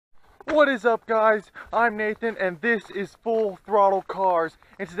What is up, guys? I'm Nathan and this is Full Throttle Cars,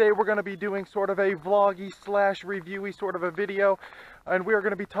 and today we're going to be doing sort of a vloggy slash reviewy sort of a video, and we are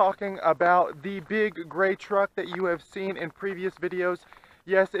going to be talking about the big gray truck that you have seen in previous videos.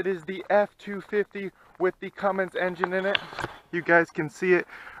 Yes, it is the F250 with the Cummins engine in it. You guys can see it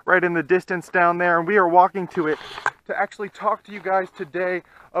right in the distance down there, and we are walking to it to actually talk to you guys today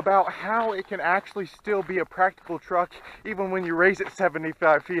about how it can actually still be a practical truck even when you raise it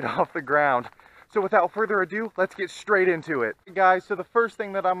 75 feet off the ground. So without further ado, let's get straight into it. Guys, so the first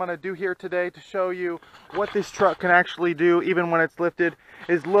thing that I'm going to do here today to show you what this truck can actually do even when it's lifted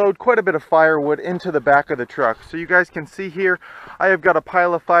is load quite a bit of firewood into the back of the truck. So you guys can see here, I have got a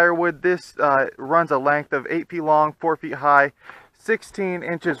pile of firewood. This runs a length of 8 feet long, 4 feet high, 16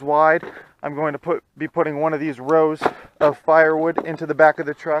 inches wide. I'm going to be putting one of these rows of firewood into the back of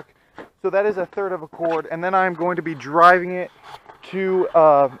the truck. So that is 1/3 of a cord, and then I'm going to be driving it to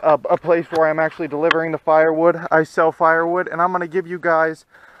a place where I'm actually delivering the firewood. I sell firewood, and I'm going to give you guys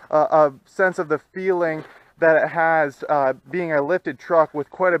a sense of the feeling that it has being a lifted truck with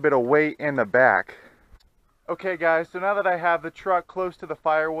quite a bit of weight in the back. Okay guys, so now that I have the truck close to the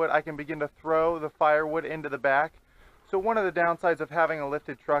firewood, I can begin to throw the firewood into the back. So one of the downsides of having a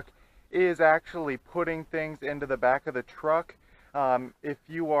lifted truck is actually putting things into the back of the truck. If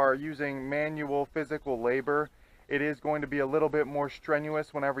you are using manual physical labor, it is going to be a little bit more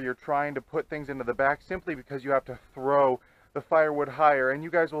strenuous whenever you're trying to put things into the back, simply because you have to throw the firewood higher. And you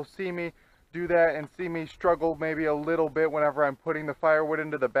guys will see me do that and see me struggle maybe a little bit whenever I'm putting the firewood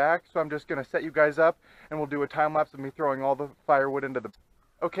into the back. So I'm just going to set you guys up and we'll do a time lapse of me throwing all the firewood into the...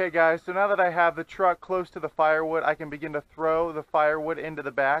 Okay guys, so now that I have the truck close to the firewood, I can begin to throw the firewood into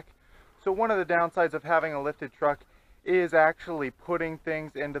the back. So one of the downsides of having a lifted truck is actually putting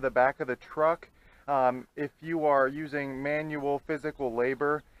things into the back of the truck. If you are using manual physical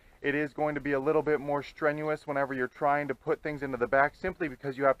labor, it is going to be a little bit more strenuous whenever you're trying to put things into the back, simply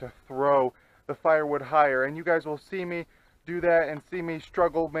because you have to throw the firewood higher. And you guys will see me do that and see me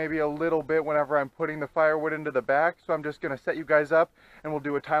struggle maybe a little bit whenever I'm putting the firewood into the back. So I'm just going to set you guys up and we'll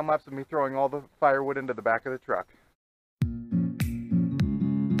do a time lapse of me throwing all the firewood into the back of the truck.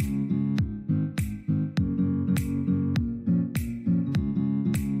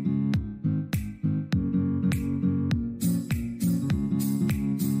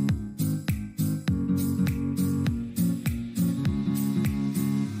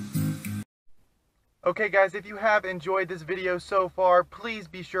 Okay guys, if you have enjoyed this video so far, please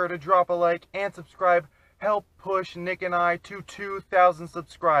be sure to drop a like and subscribe. Help push Nick and I to 2,000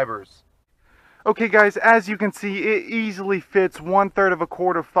 subscribers. Okay guys, as you can see, it easily fits 1/3 of a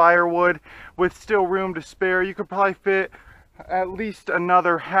cord of firewood with still room to spare. You could probably fit at least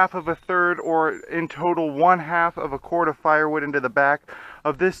another 1/2 of a third, or in total 1/2 of a cord of firewood into the back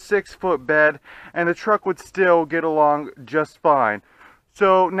of this 6-foot bed, and the truck would still get along just fine.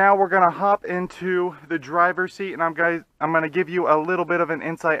 So now we're going to hop into the driver's seat, and I'm going to give you a little bit of an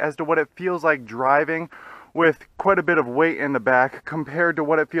insight as to what it feels like driving with quite a bit of weight in the back compared to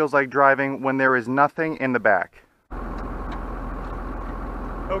what it feels like driving when there is nothing in the back.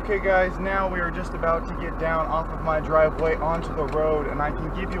 Okay guys, now we are just about to get down off of my driveway onto the road, and I can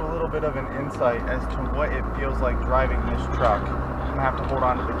give you a little bit of an insight as to what it feels like driving this truck. I'm going to have to hold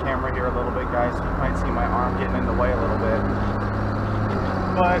on to the camera here a little bit, guys. You might see my arm getting in the way a little bit.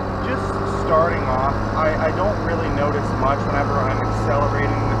 But just starting off, I don't really notice much whenever I'm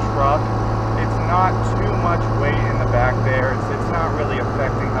accelerating the truck. It's not too much weight in the back there. It's not really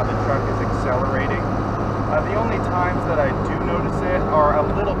affecting how the truck is accelerating. The only times that I do notice it are a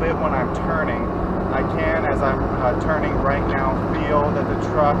little bit when I'm turning. I can, as I'm turning right now, feel that the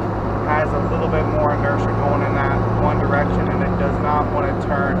truck has a little bit more inertia going in that one direction, and it does not want to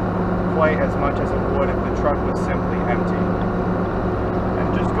turn quite as much as it would if the truck was simply empty.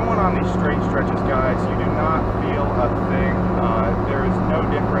 Just going on these straight stretches, guys, you do not feel a thing. There is no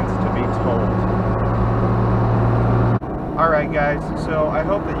difference to be told. Alright guys, so I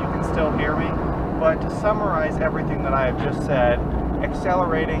hope that you can still hear me, but to summarize everything that I have just said,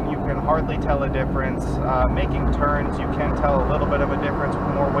 accelerating, you can hardly tell a difference. Making turns, you can tell a little bit of a difference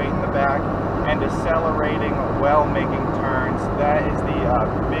with more weight in the back. And decelerating while making turns, that is the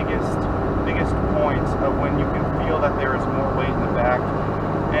biggest point of when you can feel that there is more weight in the back.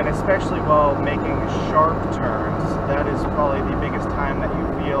 And especially while making sharp turns, that is probably the biggest time that you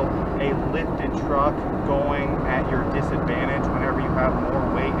feel a lifted truck going at your disadvantage whenever you have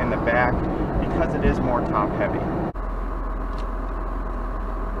more weight in the back, because it is more top heavy.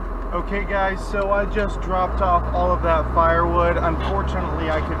 Okay guys, so I just dropped off all of that firewood.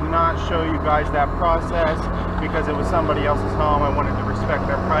 Unfortunately, I could not show you guys that process because it was somebody else's home. I wanted to respect respect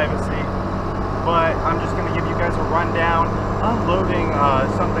their privacy. But I'm just going to give you guys a rundown. Unloading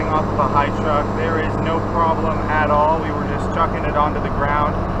something off of a high truck, there is no problem at all. We were just chucking it onto the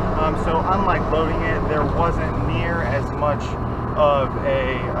ground. So unlike loading it, there wasn't near as much of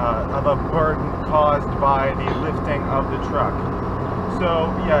a burden caused by the lifting of the truck.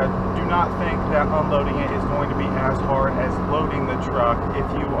 So yeah, do not think that unloading it is going to be as hard as loading the truck if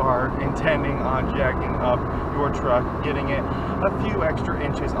you are intending on jacking up your truck, getting it a few extra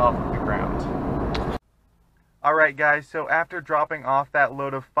inches off of the ground. Alright guys, so after dropping off that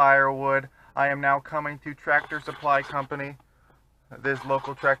load of firewood, I am now coming to Tractor Supply Company, this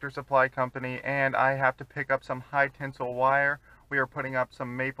local Tractor Supply Company, and I have to pick up some high tensile wire. We are putting up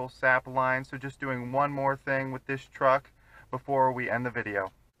some maple sap lines, so just doing one more thing with this truck before we end the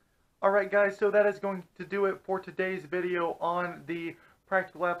video. Alright guys, so that is going to do it for today's video on the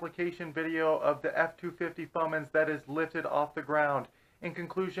practical application video of the F250 Cummins that is lifted off the ground. In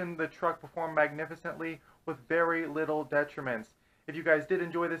conclusion, the truck performed magnificently with very little detriments. If you guys did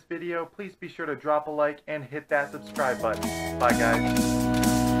enjoy this video, please be sure to drop a like and hit that subscribe button. Bye guys.